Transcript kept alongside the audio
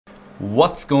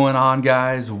What's going on,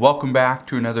 guys? Welcome back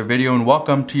to another video and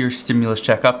welcome to your stimulus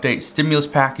check update, stimulus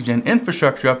package and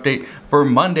infrastructure update for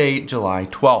Monday, July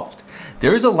 12th.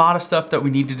 There is a lot of stuff that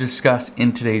we need to discuss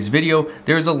in today's video.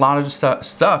 There's a lot of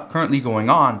stuff currently going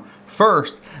on.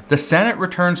 First, the Senate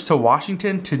returns to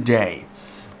Washington today.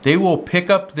 They will pick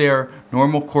up their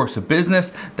normal course of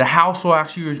business. The House will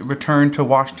actually return to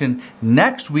Washington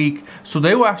next week, so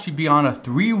they will actually be on a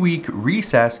 3-week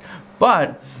recess,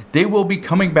 but they will be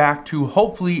coming back to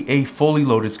hopefully a fully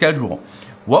loaded schedule.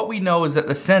 What we know is that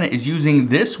the Senate is using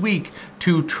this week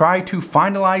to try to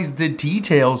finalize the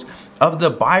details of the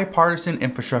bipartisan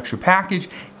infrastructure package,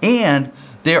 and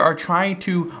they are trying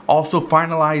to also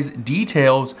finalize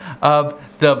details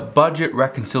of the budget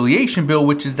reconciliation bill,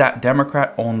 which is that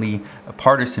Democrat-only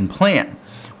partisan plan.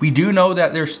 We do know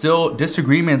that there's still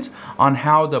disagreements on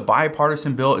how the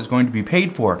bipartisan bill is going to be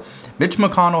paid for. Mitch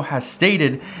McConnell has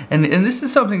stated, and this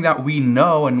is something that we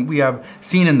know and we have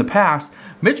seen in the past,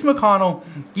 Mitch McConnell,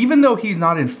 even though he's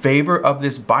not in favor of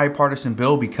this bipartisan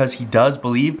bill because he does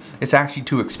believe it's actually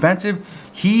too expensive,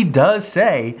 he does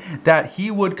say that he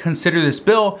would consider this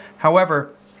bill.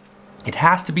 However, it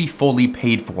has to be fully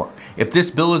paid for. If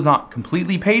this bill is not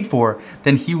completely paid for,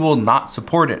 then he will not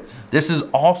support it. This is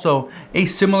also a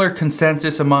similar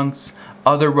consensus amongst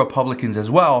other Republicans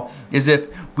as well, is if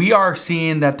we are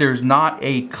seeing that there's not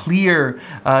a clear,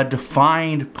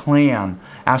 defined plan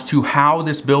as to how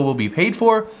this bill will be paid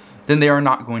for, then they are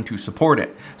not going to support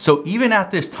it. So even at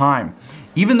this time,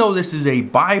 even though this is a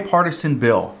bipartisan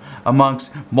bill amongst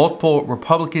multiple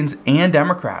Republicans and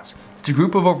Democrats, it's a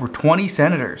group of over 20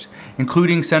 senators,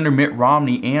 including Senator Mitt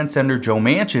Romney and Senator Joe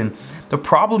Manchin. The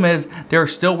problem is they're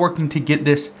still working to get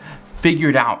this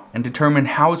figured out and determine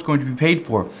how it's going to be paid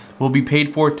for. Will it be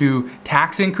paid for through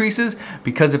tax increases?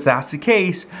 Because if that's the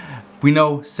case, we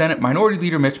know Senate Minority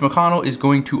Leader Mitch McConnell is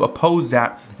going to oppose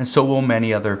that, and so will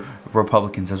many other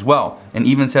Republicans as well. And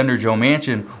even Senator Joe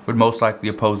Manchin would most likely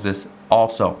oppose this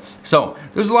also. So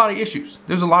there's a lot of issues.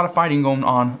 There's a lot of fighting going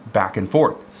on back and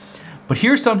forth. But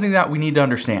here's something that we need to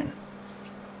understand.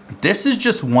 This is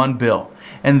just one bill,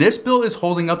 and this bill is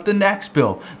holding up the next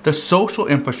bill, the social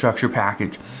infrastructure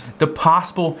package, the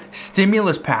possible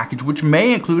stimulus package, which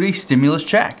may include a stimulus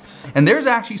check. And there's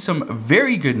actually some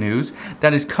very good news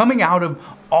that is coming out of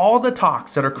all the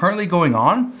talks that are currently going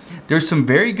on. There's some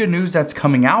very good news that's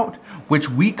coming out, which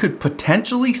we could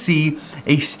potentially see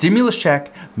a stimulus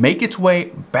check make its way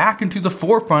back into the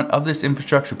forefront of this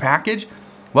infrastructure package.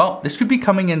 Well, this could be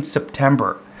coming in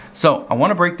September. So I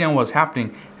want to break down what's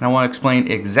happening, and I want to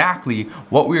explain exactly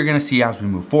what we're going to see as we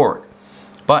move forward.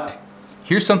 But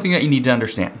here's something that you need to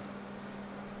understand.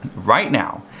 Right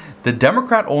now, the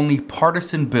Democrat-only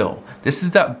partisan bill, this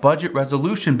is that budget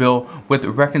resolution bill with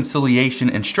reconciliation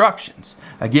instructions.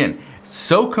 Again, it's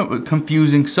so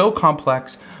confusing, so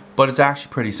complex, but it's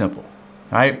actually pretty simple,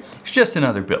 right? It's just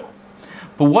another bill.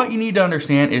 But what you need to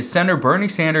understand is Senator Bernie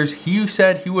Sanders, he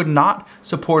said he would not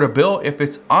support a bill if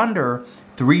it's under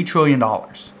 $3 trillion.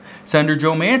 Senator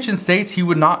Joe Manchin states he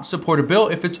would not support a bill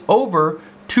if it's over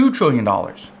 $2 trillion.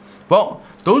 Well,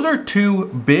 those are two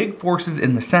big forces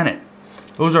in the Senate.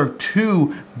 Those are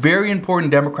two very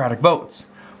important Democratic votes.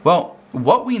 Well,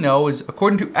 what we know is,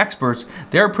 according to experts,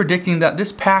 they're predicting that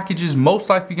this package is most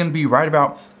likely going to be right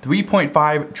about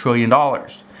 $3.5 trillion.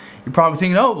 You're probably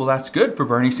thinking, oh, well, that's good for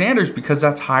Bernie Sanders because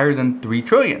that's higher than $3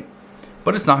 trillion.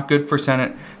 But it's not good for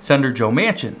Senator Joe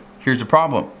Manchin. Here's the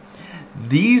problem.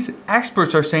 These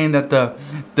experts are saying that the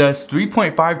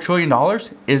 $3.5 trillion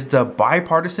is the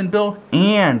bipartisan bill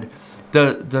and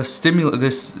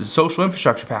this social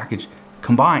infrastructure package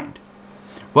combined.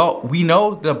 Well, we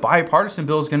know the bipartisan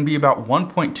bill is going to be about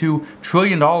 $1.2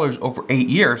 trillion over 8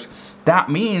 years. That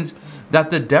means that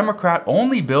the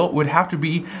Democrat-only bill would have to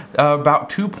be about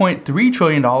 $2.3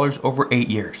 trillion over 8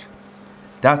 years.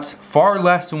 That's far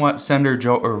less than what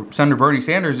Senator Bernie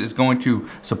Sanders is going to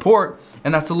support,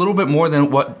 and that's a little bit more than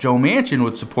what Joe Manchin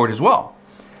would support as well.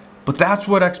 But that's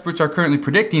what experts are currently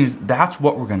predicting, is that's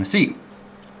what we're going to see.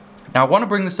 Now, I want to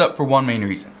bring this up for one main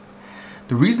reason.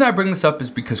 The reason I bring this up is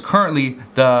because currently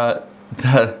the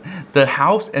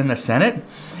House and the Senate,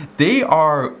 they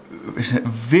are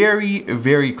very,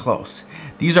 very close.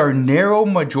 These are narrow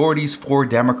majorities for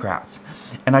Democrats.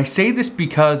 And I say this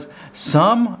because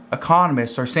some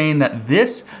economists are saying that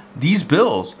these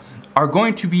bills are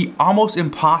going to be almost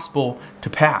impossible to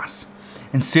pass.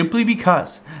 And simply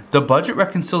because the budget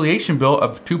reconciliation bill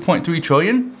of $2.3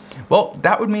 trillion, well,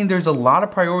 that would mean there's a lot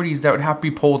of priorities that would have to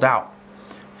be pulled out.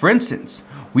 For instance,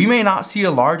 we may not see a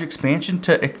large expansion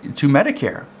to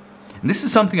Medicare. And this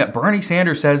is something that Bernie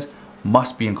Sanders says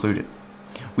must be included.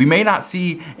 We may not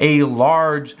see a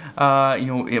large, a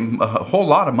whole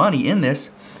lot of money in this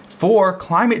for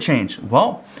climate change.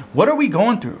 Well, what are we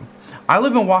going through? I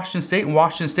live in Washington State. In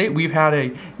Washington State,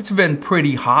 it's been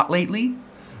pretty hot lately,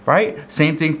 right?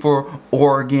 Same thing for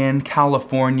Oregon,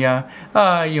 California.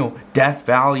 Death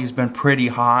Valley has been pretty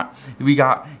hot. We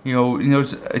got,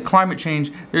 climate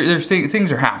change. There's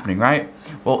things are happening, right?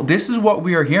 Well, this is what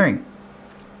we are hearing.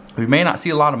 We may not see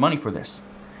a lot of money for this.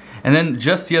 And then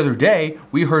just the other day,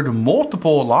 we heard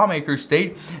multiple lawmakers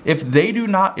state if we do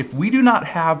not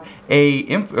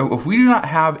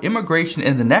have immigration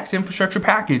in the next infrastructure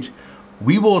package,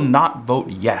 we will not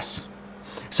vote yes.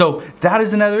 So that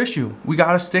is another issue. We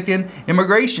got to stick in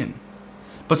immigration.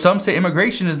 But some say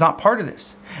immigration is not part of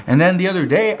this. And then the other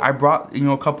day, I brought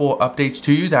a couple updates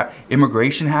to you that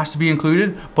immigration has to be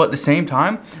included, but at the same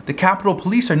time, the Capitol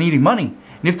Police are needing money.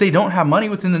 And if they don't have money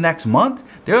within the next month,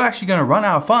 they're actually going to run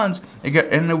out of funds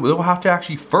and they'll have to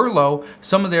actually furlough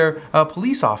some of their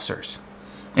police officers.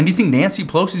 And do you think Nancy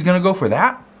Pelosi is going to go for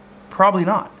that? Probably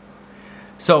not.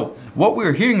 So what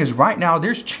we're hearing is right now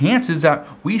there's chances that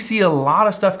we see a lot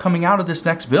of stuff coming out of this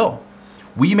next bill.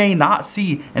 We may not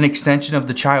see an extension of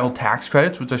the child tax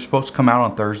credits, which are supposed to come out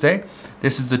on Thursday.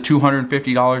 This is the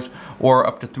 $250 or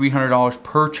up to $300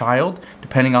 per child,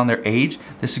 depending on their age.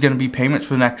 This is going to be payments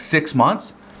for the next 6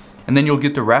 months. And then you'll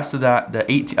get the rest of that, up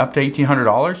to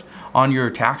 $1,800 on your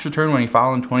tax return when you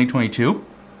file in 2022.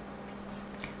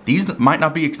 These might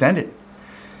not be extended.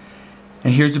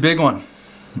 And here's the big one.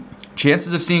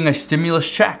 Chances of seeing a stimulus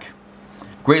check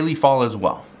greatly fall as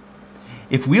well.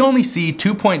 If we only see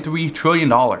 $2.3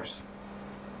 trillion,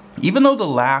 even though the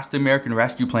last American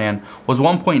Rescue Plan was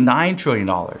 $1.9 trillion,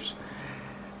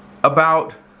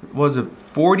 about,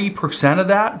 40% of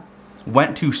that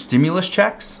went to stimulus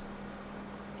checks,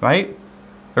 right?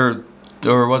 Or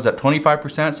was that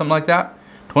 25%, something like that?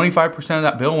 25% of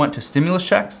that bill went to stimulus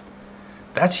checks.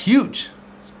 That's huge.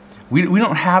 We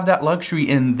don't have that luxury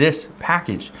in this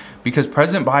package because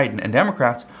President Biden and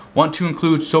Democrats want to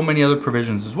include so many other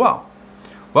provisions as well.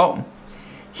 Well,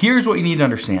 here's what you need to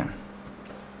understand.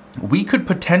 We could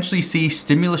potentially see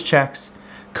stimulus checks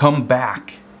come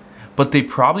back, but they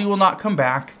probably will not come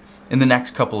back in the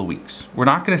next couple of weeks. We're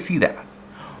not going to see that.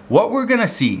 What we're going to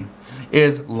see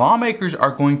is lawmakers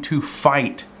are going to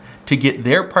fight to get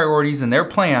their priorities and their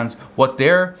plans, what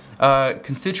their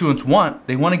constituents want.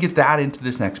 They want to get that into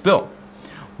this next bill.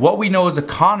 What we know as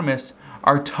economists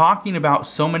are talking about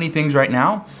so many things right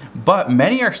now, but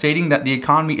many are stating that the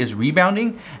economy is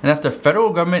rebounding and that the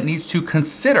federal government needs to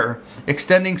consider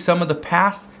extending some of the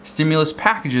past stimulus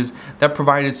packages that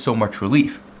provided so much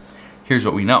relief. Here's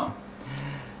what we know.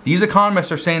 These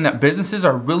economists are saying that businesses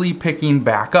are really picking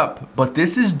back up, but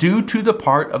this is due to the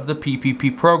part of the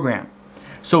PPP program.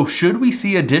 So should we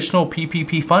see additional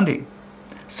PPP funding?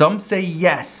 Some say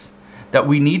yes, that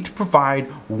we need to provide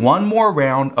one more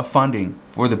round of funding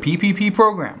for the PPP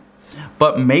program,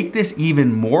 but make this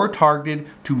even more targeted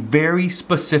to very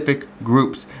specific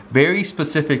groups, very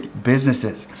specific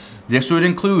businesses. This would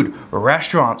include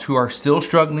restaurants who are still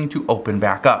struggling to open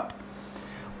back up.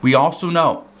 We also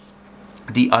know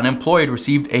the unemployed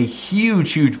received a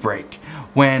huge break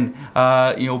when,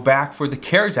 back for the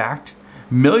CARES Act,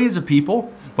 millions of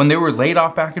people, when they were laid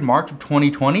off back in March of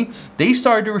 2020, they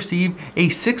started to receive a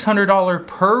 $600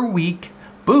 per week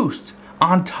boost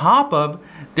on top of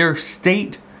their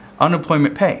state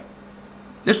unemployment pay.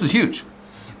 This was huge.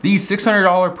 These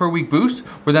 $600 per week boosts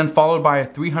were then followed by a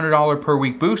 $300 per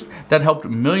week boost that helped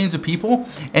millions of people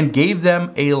and gave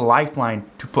them a lifeline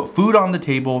to put food on the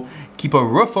table, keep a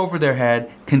roof over their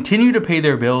head, continue to pay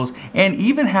their bills, and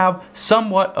even have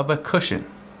somewhat of a cushion,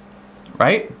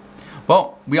 right?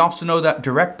 Well, we also know that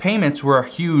direct payments were a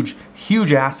huge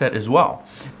asset as well.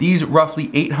 These roughly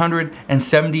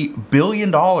 $870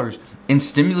 billion in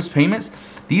stimulus payments,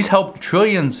 these helped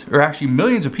trillions, or actually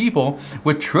millions of people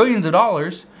with trillions of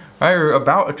dollars, right, or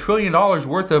about $1 trillion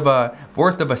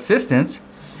worth of assistance.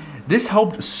 This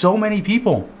helped so many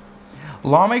people.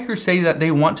 Lawmakers say that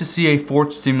they want to see a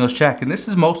fourth stimulus check, and this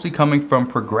is mostly coming from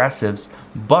progressives,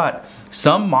 but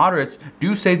some moderates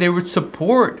do say they would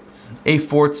support a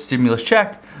fourth stimulus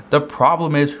check. The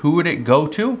problem is, who would it go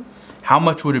to? How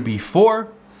much would it be for?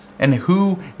 And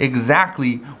who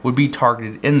exactly would be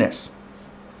targeted in this?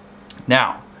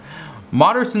 Now,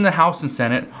 moderates in the House and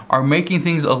Senate are making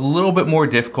things a little bit more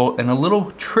difficult and a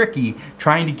little tricky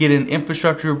trying to get an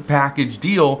infrastructure package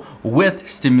deal with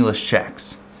stimulus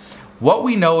checks. What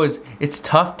we know is it's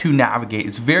tough to navigate.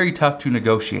 It's very tough to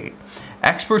negotiate.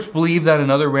 Experts believe that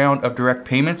another round of direct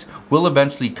payments will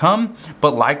eventually come,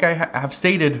 but like I have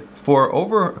stated for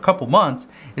over a couple months,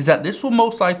 is that this will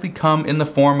most likely come in the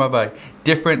form of a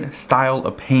different style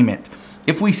of payment.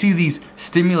 If we see these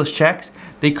stimulus checks,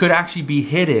 they could actually be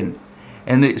hidden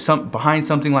and behind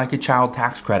something like a child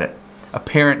tax credit, a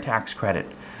parent tax credit,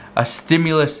 a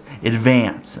stimulus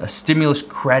advance, a stimulus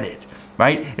credit,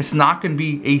 right? It's not going to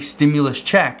be a stimulus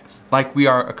check like we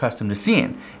are accustomed to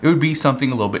seeing. It would be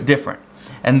something a little bit different.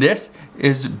 And this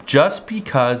is just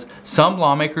because some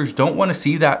lawmakers don't want to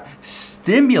see that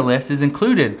stimulus is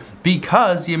included,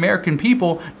 because the American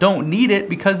people don't need it,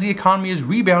 because the economy is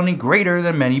rebounding greater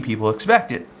than many people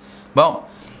expected. Well,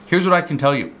 here's what I can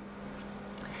tell you.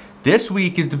 This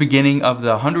week is the beginning of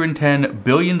the $110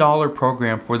 billion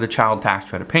program for the child tax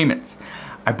credit payments.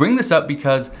 I bring this up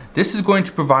because this is going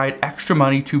to provide extra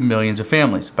money to millions of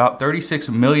families. About 36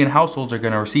 million households are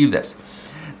going to receive this.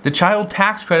 The child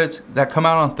tax credits that come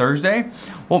out on Thursday,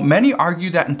 well, many argue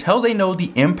that until they know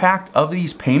the impact of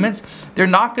these payments, they're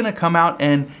not going to come out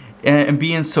and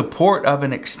be in support of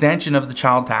an extension of the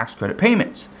child tax credit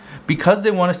payments, because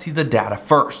they want to see the data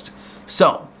first.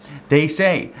 So they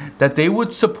say that they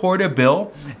would support a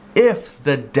bill if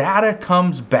the data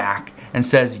comes back and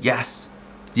says, yes,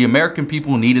 the American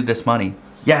people needed this money.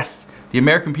 Yes, the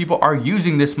American people are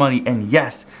using this money. And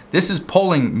yes, this is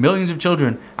pulling millions of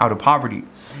children out of poverty.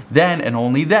 Then and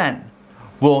only then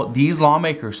will these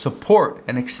lawmakers support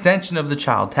an extension of the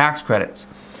child tax credits.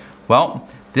 Well,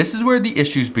 this is where the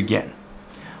issues begin.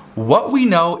 What we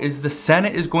know is the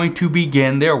Senate is going to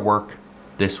begin their work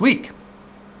this week.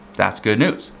 That's good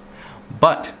news.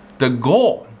 But the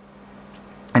goal,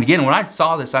 and again, when I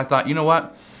saw this, I thought, you know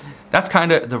what? That's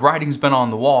kind of, the writing's been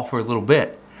on the wall for a little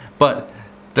bit. But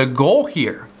the goal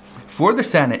here for the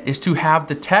Senate is to have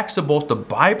the text of both the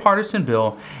bipartisan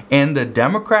bill and the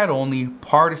Democrat-only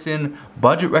partisan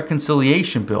budget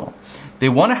reconciliation bill. They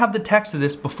want to have the text of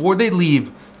this before they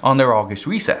leave on their August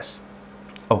recess.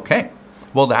 Okay,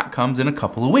 well, that comes in a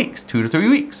couple of weeks, 2 to 3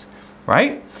 weeks,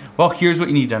 right? Well, here's what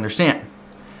you need to understand.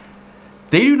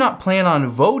 They do not plan on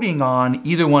voting on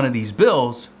either one of these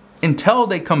bills until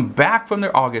they come back from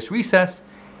their August recess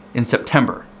in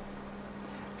September.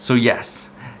 So yes,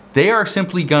 they are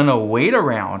simply gonna wait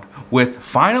around with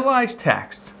finalized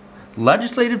text,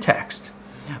 legislative text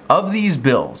of these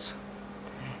bills,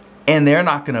 and they're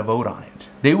not gonna vote on it.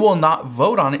 They will not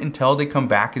vote on it until they come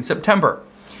back in September.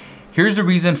 Here's the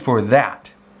reason for that.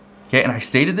 Okay, and I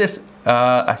stated this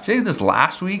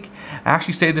last week. I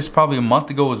actually stated this probably a month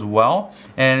ago as well,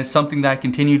 and it's something that I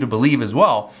continue to believe as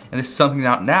well. And this is something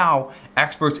that now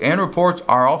experts and reports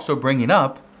are also bringing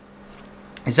up,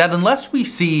 is that unless we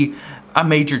see a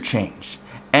major change,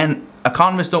 and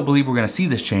economists don't believe we're going to see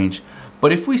this change,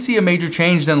 but if we see a major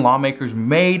change, then lawmakers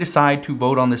may decide to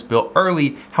vote on this bill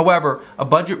early. However, a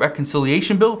budget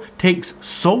reconciliation bill takes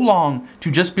so long to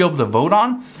just be able to vote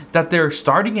on that they're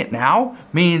starting it now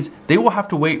means they will have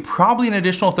to wait probably an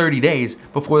additional 30 days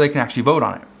before they can actually vote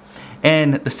on it.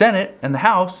 And the Senate and the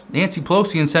House, Nancy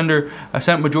Pelosi and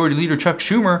Senate Majority Leader Chuck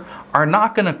Schumer, are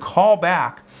not going to call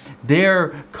back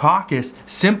their caucus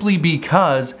simply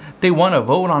because they want to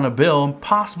vote on a bill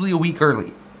possibly a week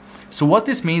early. So what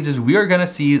this means is we are going to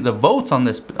see the votes on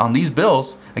these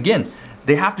bills. Again,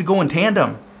 they have to go in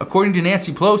tandem. According to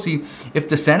Nancy Pelosi, if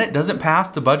the Senate doesn't pass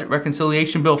the budget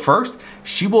reconciliation bill first,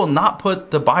 she will not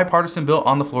put the bipartisan bill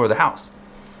on the floor of the House,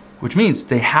 which means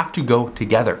they have to go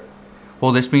together.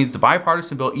 Well, this means the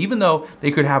bipartisan bill, even though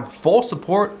they could have full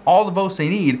support, all the votes they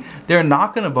need, they're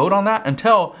not going to vote on that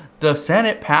until the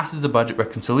Senate passes the budget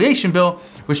reconciliation bill,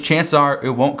 which chances are it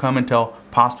won't come until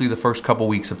possibly the first couple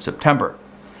weeks of September.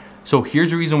 So here's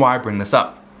the reason why I bring this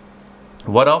up.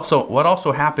 What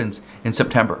also happens in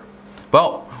September?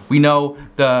 Well, we know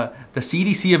the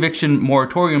CDC eviction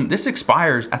moratorium, this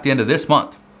expires at the end of this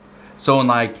month. So in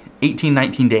like 18,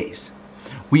 19 days.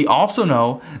 We also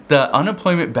know the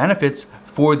unemployment benefits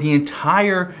for the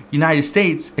entire United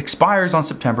States expires on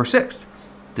September 6th.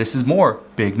 This is more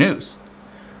big news.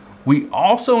 We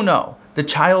also know the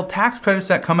child tax credits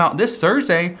that come out this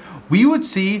Thursday, we would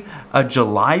see a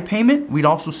July payment. We'd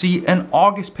also see an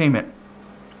August payment.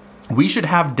 We should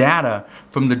have data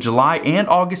from the July and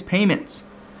August payments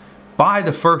by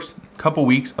the first couple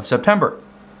weeks of September.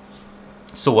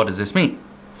 So what does this mean?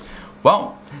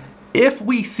 Well, if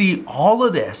we see all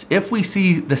of this, if we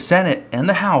see the Senate and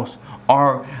the House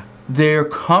they're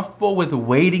comfortable with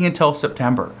waiting until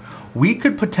September, we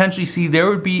could potentially see there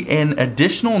would be an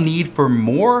additional need for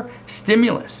more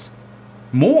stimulus,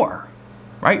 more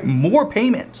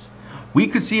payments we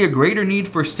could see a greater need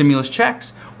for stimulus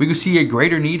checks. We could see a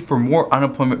greater need for more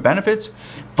unemployment benefits,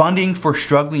 funding for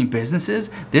struggling businesses.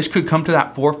 This could come to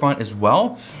that forefront as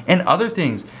well, and other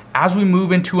things as we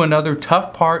move into another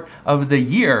tough part of the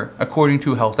year, according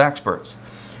to health experts.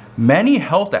 Many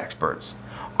health experts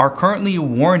are currently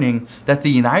warning that the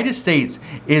United States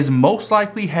is most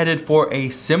likely headed for a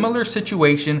similar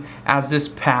situation as this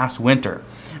past winter.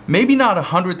 Maybe not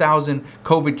 100,000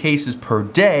 COVID cases per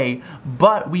day,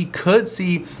 but we could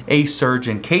see a surge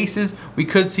in cases. We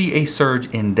could see a surge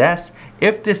in deaths.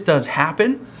 If this does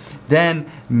happen, then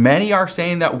many are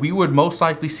saying that we would most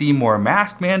likely see more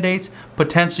mask mandates,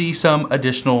 potentially some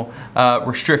additional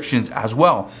restrictions as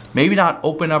well. Maybe not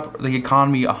open up the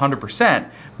economy 100%.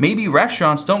 Maybe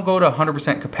restaurants don't go to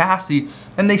 100% capacity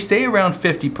and they stay around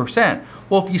 50%.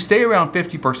 Well, if you stay around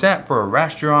 50% for a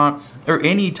restaurant or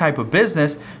any type of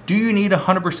business, do you need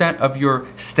 100% of your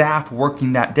staff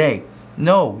working that day?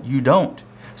 No, you don't.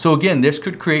 So again, this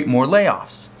could create more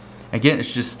layoffs. Again,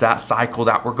 it's just that cycle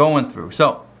that we're going through.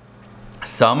 So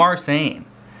some are saying,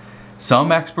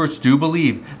 some experts do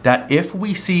believe that if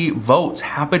we see votes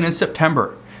happen in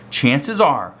September, chances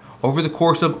are over the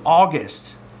course of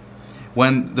August,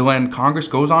 when Congress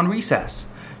goes on recess,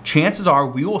 chances are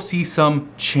we will see some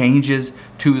changes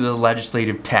to the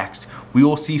legislative text. We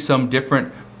will see some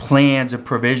different plans and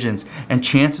provisions, and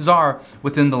chances are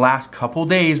within the last couple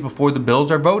days before the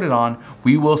bills are voted on,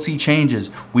 we will see changes.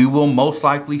 We will most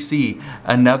likely see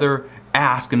another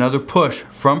push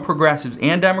from progressives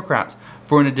and Democrats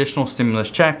for an additional stimulus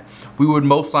check. We would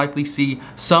most likely see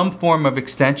some form of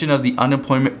extension of the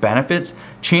unemployment benefits.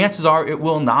 Chances are it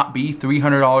will not be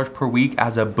 $300 per week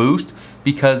as a boost,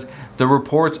 because the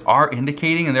reports are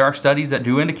indicating, and there are studies that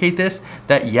do indicate this,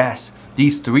 that yes,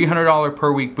 these $300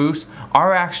 per week boosts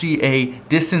are actually a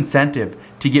disincentive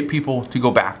to get people to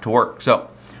go back to work. So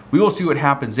we will see what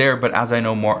happens there, but as I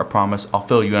know more, I promise I'll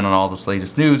fill you in on all this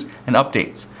latest news and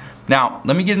updates. Now,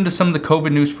 let me get into some of the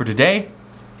COVID news for today.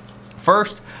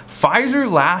 First,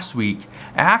 Pfizer last week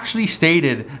actually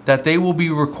stated that they will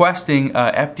be requesting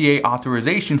FDA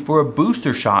authorization for a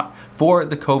booster shot for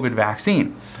the COVID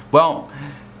vaccine. Well,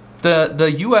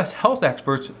 the US health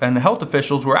experts and health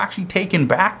officials were actually taken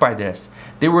back by this.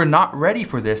 They were not ready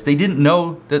for this. They didn't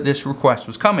know that this request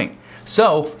was coming.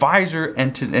 So Pfizer,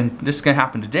 and this is going to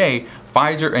happen today,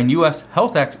 Pfizer and US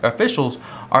health officials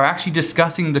are actually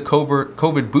discussing the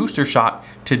COVID booster shot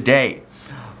today.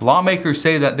 Lawmakers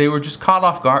say that they were just caught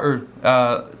off guard,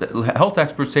 or health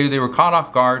experts say they were caught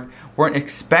off guard, weren't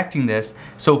expecting this,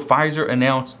 so Pfizer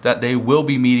announced that they will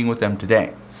be meeting with them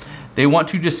today. They want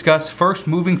to discuss first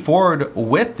moving forward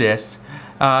with this,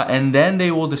 and then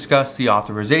they will discuss the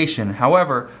authorization.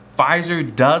 However,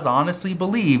 Pfizer does honestly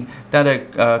believe that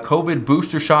a COVID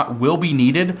booster shot will be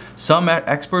needed. Some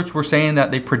experts were saying that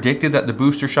they predicted that the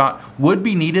booster shot would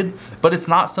be needed, but it's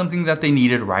not something that they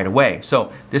needed right away.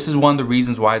 So this is one of the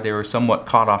reasons why they were somewhat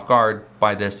caught off guard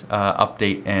by this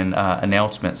update and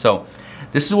announcement. So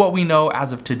this is what we know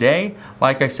as of today.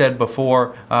 Like I said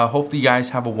before, hopefully you guys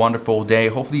have a wonderful day.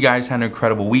 Hopefully you guys had an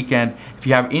incredible weekend. If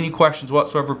you have any questions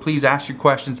whatsoever, please ask your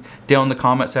questions down in the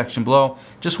comment section below.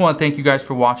 Just want to thank you guys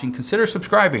for watching. Consider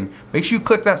subscribing. Make sure you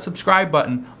click that subscribe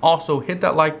button. Also, hit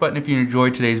that like button if you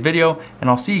enjoyed today's video, and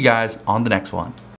I'll see you guys on the next one.